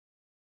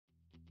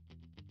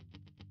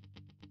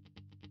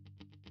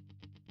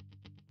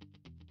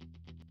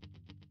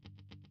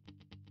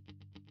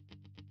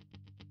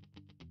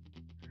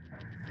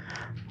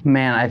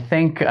Man, I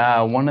think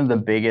one of the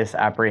biggest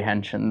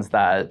apprehensions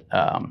that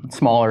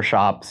smaller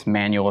shops,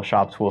 manual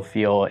shops will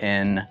feel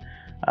in,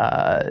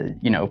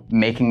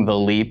 making the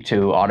leap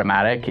to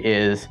automatic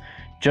is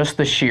just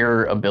the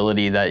sheer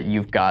ability that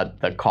you've got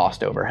the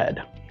cost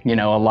overhead. A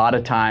lot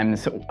of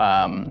times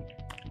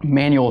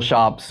manual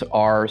shops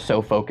are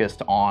so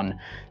focused on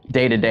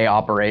day-to-day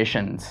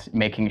operations,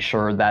 making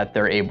sure that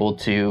they're able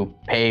to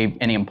pay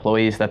any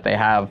employees that they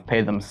have,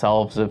 pay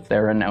themselves if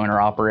they're an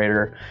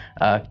owner-operator,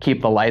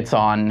 keep the lights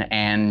on,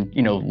 and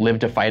live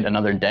to fight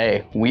another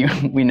day.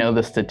 We know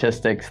the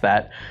statistics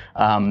that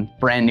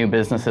brand new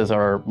businesses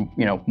are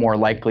more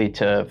likely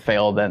to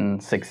fail than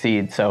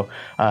succeed. So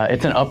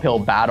it's an uphill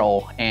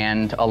battle,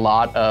 and a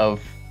lot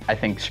of, I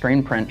think,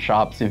 screen print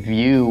shops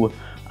view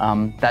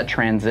that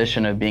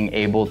transition of being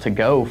able to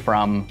go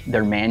from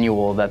their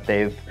manual that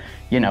they've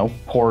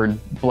poured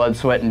blood,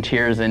 sweat, and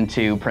tears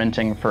into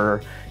printing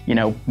for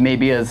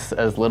maybe as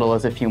little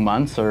as a few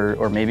months,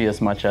 or maybe as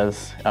much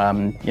as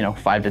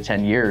 5 to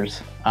 10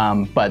 years.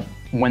 But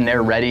when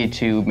they're ready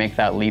to make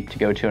that leap to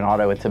go to an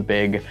auto, it's a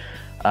big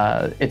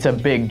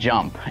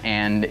jump,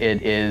 and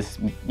it is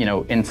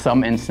in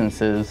some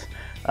instances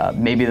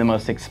maybe the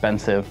most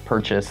expensive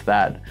purchase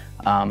that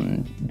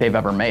they've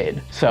ever made.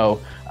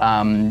 So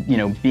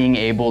being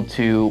able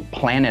to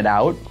plan it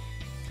out,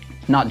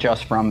 not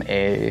just from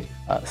a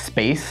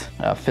space,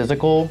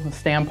 physical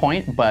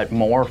standpoint, but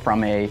more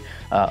from a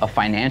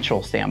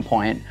financial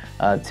standpoint,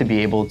 to be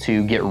able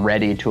to get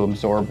ready to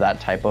absorb that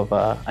type of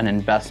an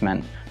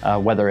investment,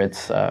 whether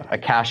it's a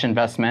cash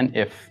investment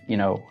if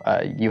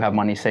you have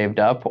money saved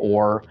up,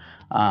 or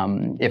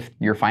if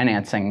you're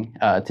financing,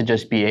 to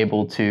just be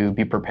able to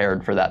be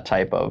prepared for that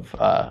type of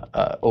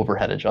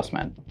overhead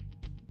adjustment.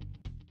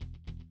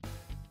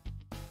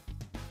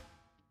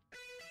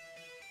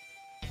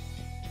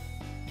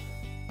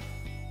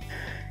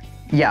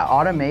 Yeah,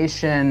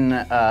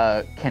 automation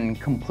can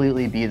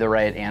completely be the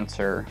right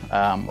answer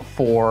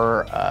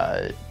for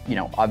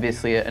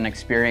obviously an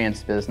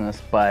experienced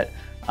business, but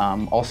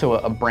also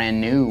a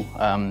brand new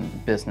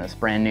business,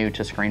 brand new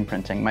to screen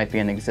printing. Might be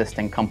an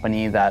existing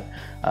company that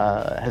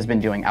has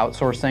been doing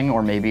outsourcing,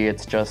 or maybe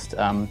it's just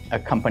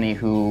a company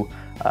who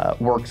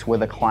works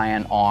with a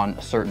client on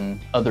a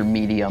certain other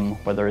medium,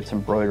 whether it's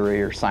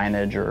embroidery or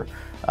signage or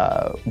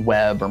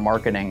web or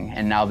marketing,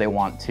 and now they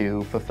want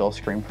to fulfill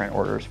screen print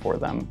orders for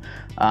them.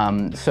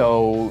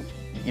 So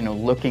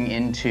looking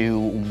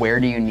into where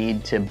do you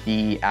need to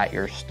be at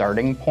your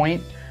starting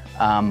point,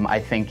 I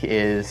think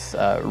is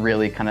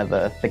really kind of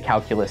the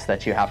calculus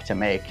that you have to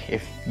make.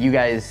 If you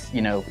guys,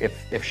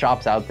 if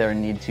shops out there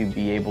need to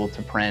be able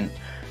to print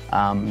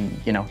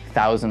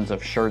thousands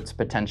of shirts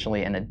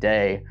potentially in a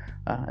day,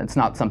 it's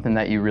not something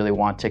that you really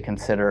want to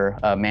consider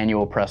a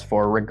manual press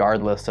for,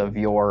 regardless of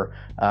your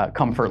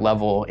comfort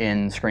level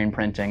in screen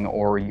printing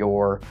or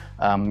your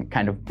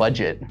kind of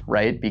budget,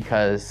 right?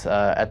 Because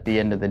at the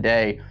end of the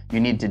day, you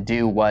need to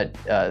do what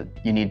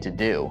you need to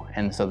do.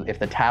 And so if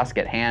the task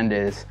at hand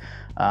is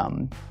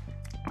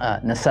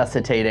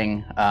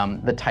necessitating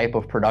the type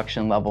of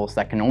production levels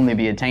that can only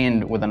be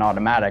attained with an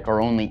automatic,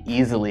 or only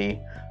easily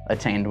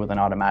attained with an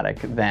automatic,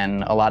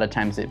 then a lot of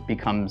times it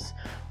becomes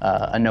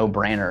a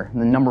no-brainer.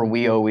 The number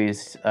we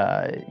always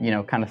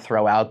kind of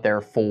throw out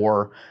there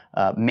for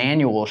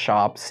manual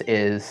shops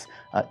is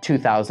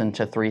 2,000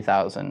 to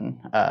 3,000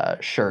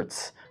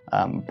 shirts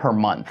per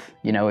month.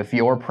 If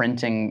you're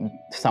printing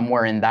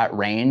somewhere in that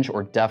range,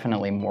 or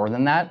definitely more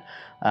than that,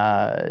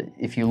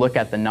 if you look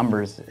at the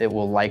numbers, it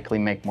will likely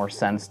make more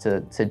sense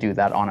to do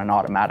that on an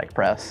automatic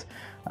press.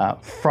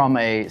 From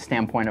a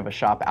standpoint of a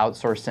shop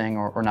outsourcing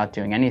or not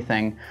doing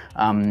anything,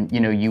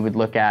 you would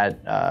look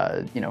at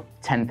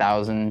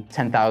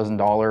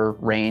 $10,000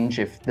 range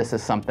if this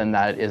is something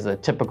that is a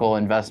typical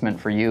investment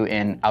for you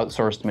in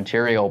outsourced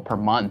material per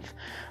month.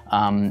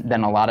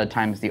 Then a lot of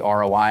times the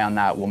ROI on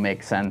that will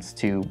make sense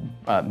to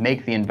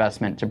make the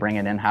investment to bring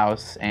it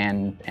in-house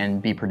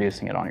and be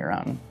producing it on your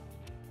own.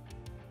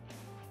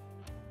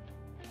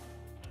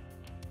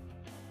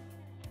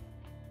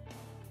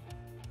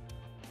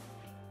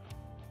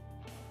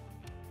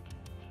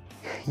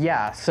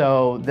 Yeah,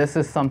 so this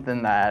is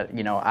something that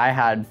I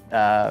had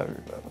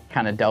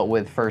kind of dealt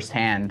with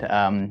firsthand,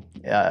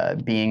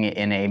 being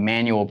in a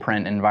manual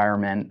print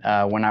environment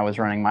when I was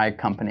running my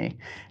company.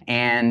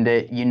 And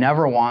you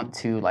never want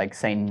to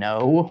say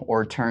no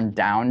or turn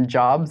down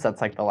jobs. That's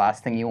the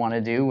last thing you want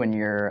to do when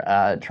you're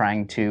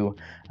trying to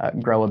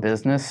grow a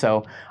business.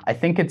 So I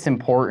think it's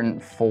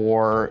important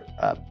for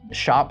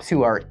shops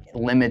who are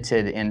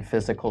limited in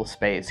physical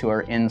space, who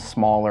are in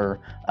smaller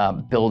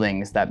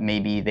buildings that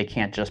maybe they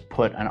can't just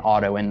put an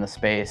auto in the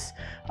space,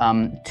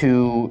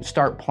 to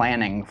start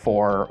planning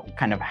for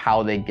kind of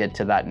how they get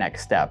to that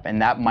next step.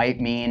 And that might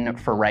mean,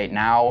 for right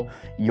now,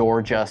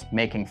 you're just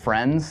making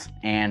friends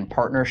and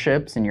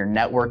partnerships, and you're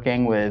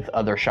networking with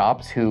other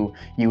shops who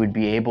you would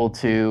be able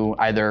to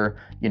either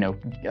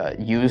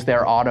use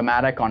their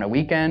automatic on a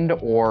weekend,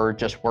 or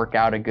just work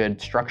out a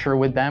good structure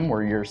with them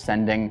where you're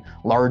sending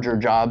larger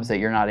jobs that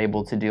you're not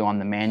able to do on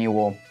the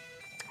manual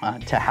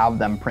to have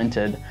them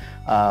printed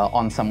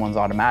on someone's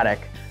automatic.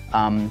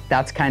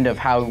 That's kind of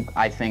how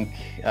I think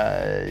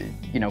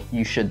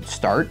you should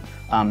start,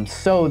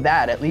 so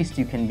that at least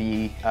you can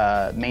be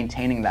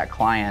maintaining that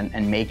client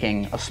and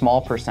making a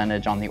small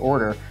percentage on the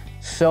order,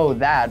 so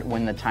that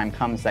when the time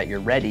comes that you're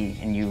ready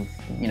and you've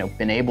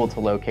been able to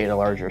locate a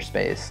larger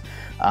space,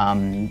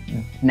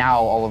 now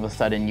all of a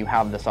sudden you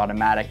have this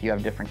automatic, you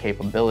have different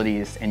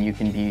capabilities, and you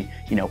can be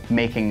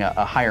making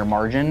a higher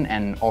margin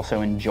and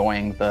also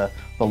enjoying the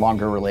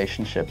longer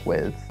relationship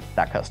with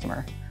that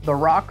customer. The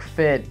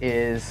Rockfit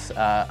is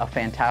a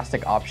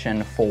fantastic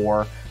option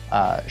for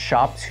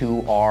shops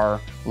who are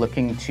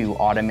looking to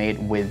automate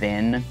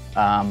within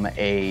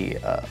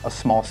a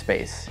small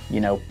space.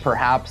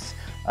 Perhaps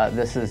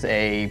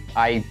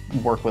I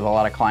work with a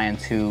lot of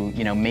clients who,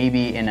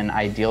 maybe in an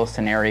ideal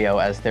scenario,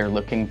 as they're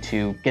looking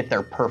to get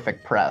their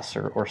perfect press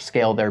or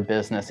scale their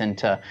business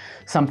into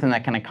something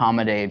that can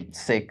accommodate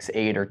 6,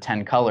 8, or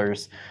 10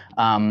 colors,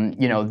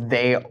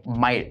 they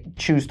might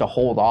choose to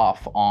hold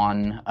off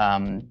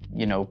on,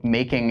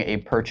 making a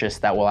purchase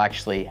that will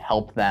actually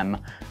help them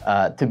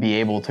to be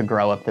able to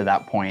grow up to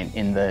that point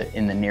in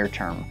the near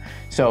term.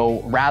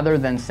 So rather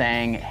than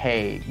saying,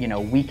 hey,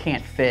 we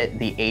can't fit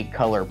the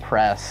 8-color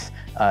press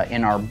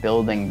in our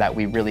building that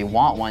we really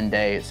want one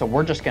day, so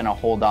we're just going to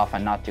hold off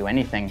and not do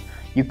anything,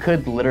 you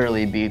could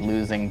literally be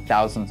losing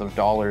thousands of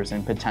dollars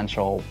in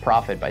potential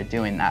profit by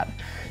doing that.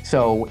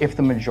 So if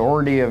the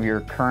majority of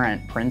your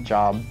current print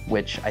job,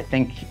 which I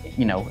think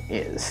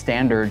is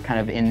standard kind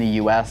of in the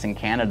US and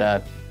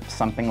Canada,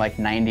 something like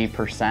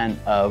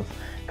 90% of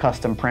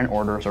custom print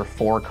orders are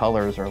 4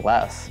 colors or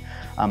less.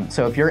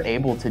 So if you're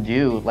able to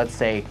do, let's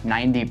say,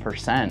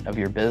 90% of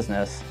your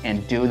business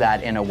and do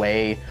that in a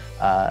way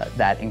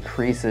that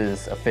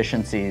increases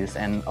efficiencies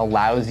and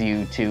allows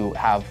you to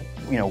have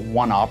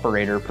one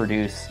operator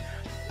produce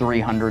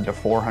 300 to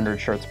 400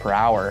 shirts per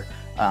hour,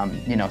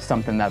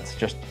 something that's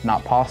just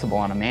not possible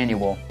on a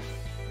manual,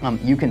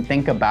 you can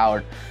think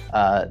about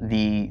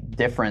the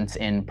difference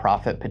in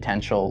profit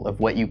potential of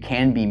what you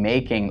can be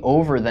making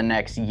over the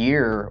next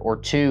year or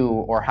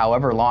 2, or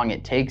however long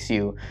it takes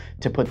you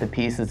to put the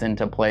pieces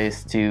into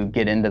place to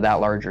get into that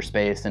larger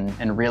space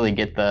and really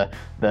get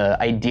the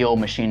ideal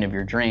machine of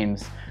your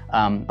dreams.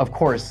 Of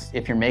course,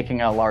 if you're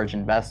making a large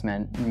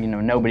investment,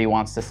 nobody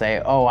wants to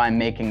say, oh, I'm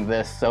making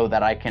this so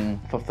that I can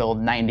fulfill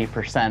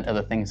 90% of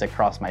the things that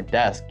cross my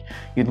desk.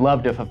 You'd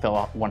love to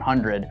fulfill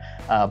 100,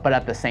 but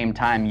at the same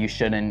time, you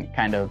shouldn't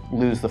kind of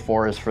lose the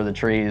forest for the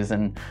trees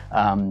and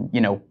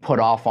put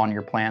off on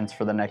your plans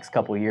for the next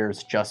couple of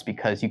years just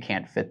because you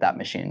can't fit that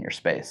machine in your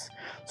space.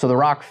 So the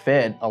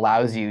Rockfit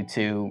allows you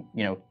to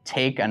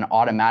take an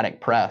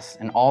automatic press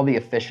and all the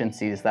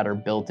efficiencies that are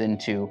built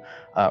into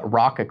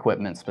rock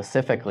equipment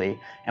specifically,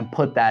 and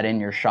put that in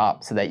your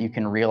shop so that you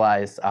can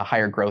realize a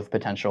higher growth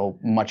potential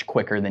much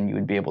quicker than you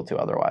would be able to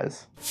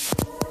otherwise.